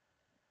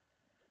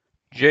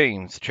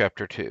James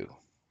chapter 2.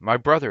 My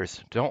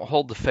brothers, don't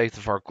hold the faith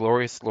of our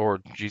glorious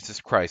Lord Jesus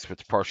Christ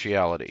with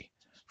partiality.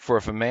 For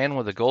if a man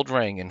with a gold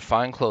ring and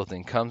fine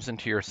clothing comes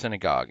into your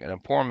synagogue, and a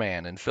poor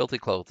man in filthy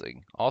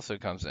clothing also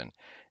comes in,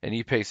 and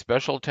you pay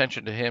special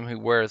attention to him who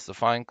wears the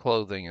fine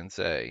clothing, and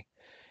say,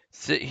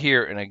 "Sit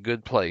here in a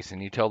good place,"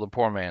 and you tell the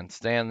poor man,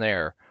 "Stand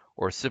there,"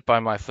 or "Sit by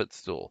my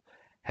footstool,"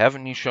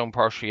 haven't you shown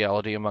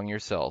partiality among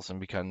yourselves, and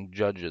become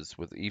judges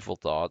with evil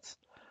thoughts?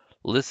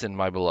 Listen,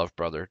 my beloved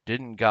brother,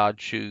 didn't God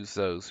choose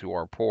those who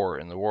are poor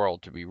in the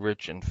world to be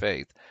rich in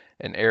faith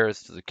and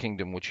heirs to the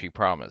kingdom which he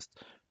promised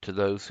to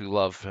those who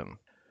love him?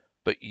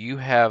 But you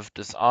have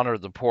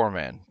dishonored the poor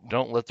man.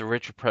 Don't let the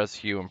rich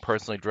oppress you and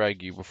personally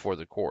drag you before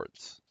the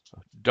courts.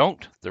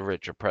 Don't the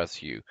rich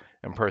oppress you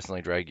and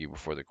personally drag you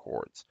before the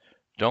courts.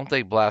 Don't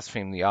they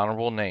blaspheme the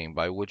honorable name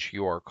by which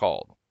you are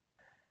called?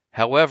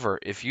 However,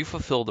 if you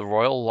fulfill the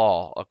royal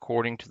law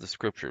according to the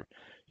Scripture,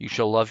 you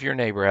shall love your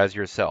neighbor as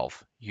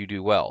yourself, you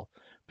do well.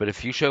 But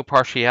if you show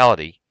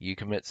partiality, you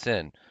commit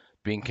sin,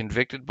 being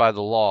convicted by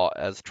the law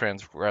as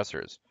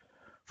transgressors.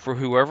 For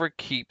whoever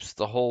keeps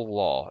the whole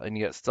law and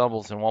yet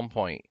stumbles in one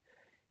point,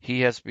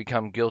 he has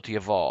become guilty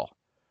of all.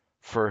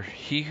 For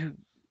he who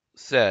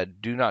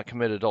said, "Do not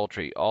commit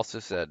adultery," also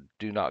said,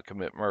 "Do not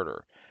commit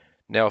murder."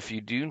 Now if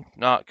you do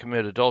not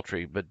commit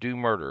adultery, but do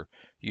murder,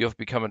 you have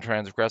become a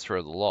transgressor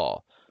of the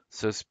law.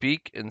 So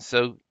speak and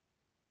so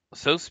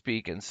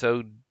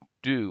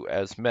do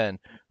as men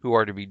who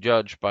are to be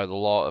judged by the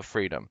law of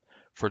freedom.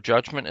 For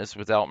judgment is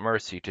without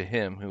mercy to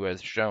him who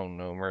has shown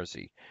no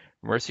mercy.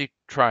 Mercy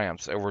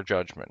triumphs over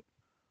judgment.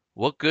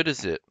 What good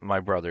is it,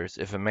 my brothers,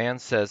 if a man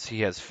says he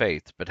has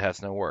faith but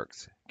has no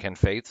works? Can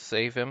faith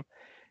save him?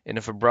 And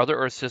if a brother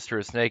or sister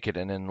is naked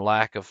and in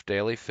lack of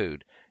daily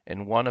food,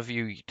 and one of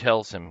you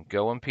tells him,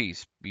 "Go in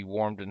peace, be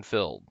warmed and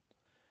filled,"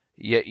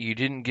 yet you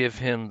didn't give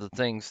him the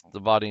things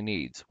the body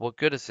needs, what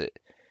good is it?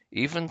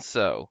 Even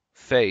so,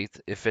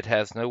 faith, if it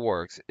has no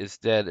works, is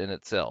dead in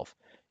itself.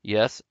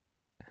 Yes,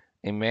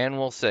 a man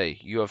will say,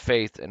 "You have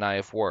faith and I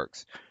have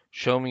works."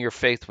 Show me your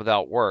faith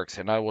without works,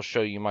 and I will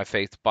show you my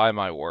faith by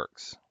my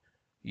works.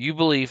 You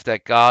believe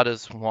that God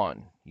is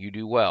one. You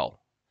do well.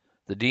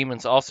 The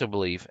demons also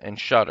believe and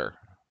shudder.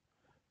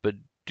 But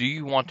do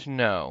you want to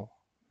know,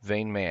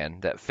 vain man,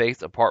 that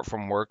faith apart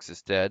from works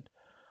is dead?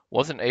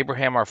 Wasn't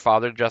Abraham our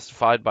father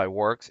justified by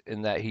works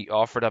in that he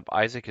offered up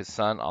Isaac his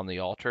son on the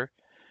altar?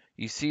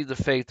 You see, the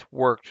faith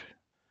worked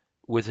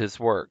with his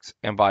works,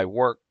 and by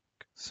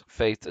works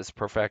faith is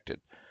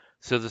perfected.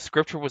 So the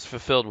scripture was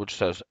fulfilled which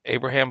says,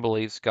 "Abraham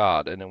believes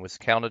God, and it was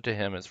counted to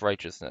him as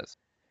righteousness,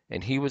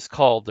 and he was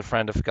called the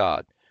friend of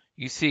God."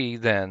 You see,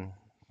 then,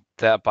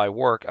 that by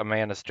work a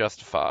man is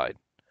justified,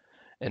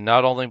 and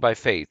not only by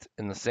faith.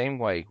 In the same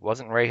way,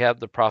 wasn't Rahab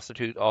the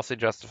prostitute also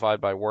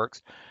justified by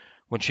works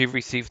when she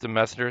received the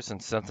messengers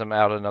and sent them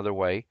out another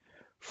way?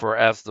 For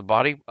as the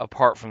body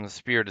apart from the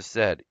spirit is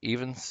dead,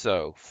 even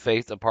so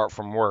faith apart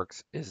from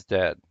works is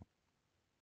dead.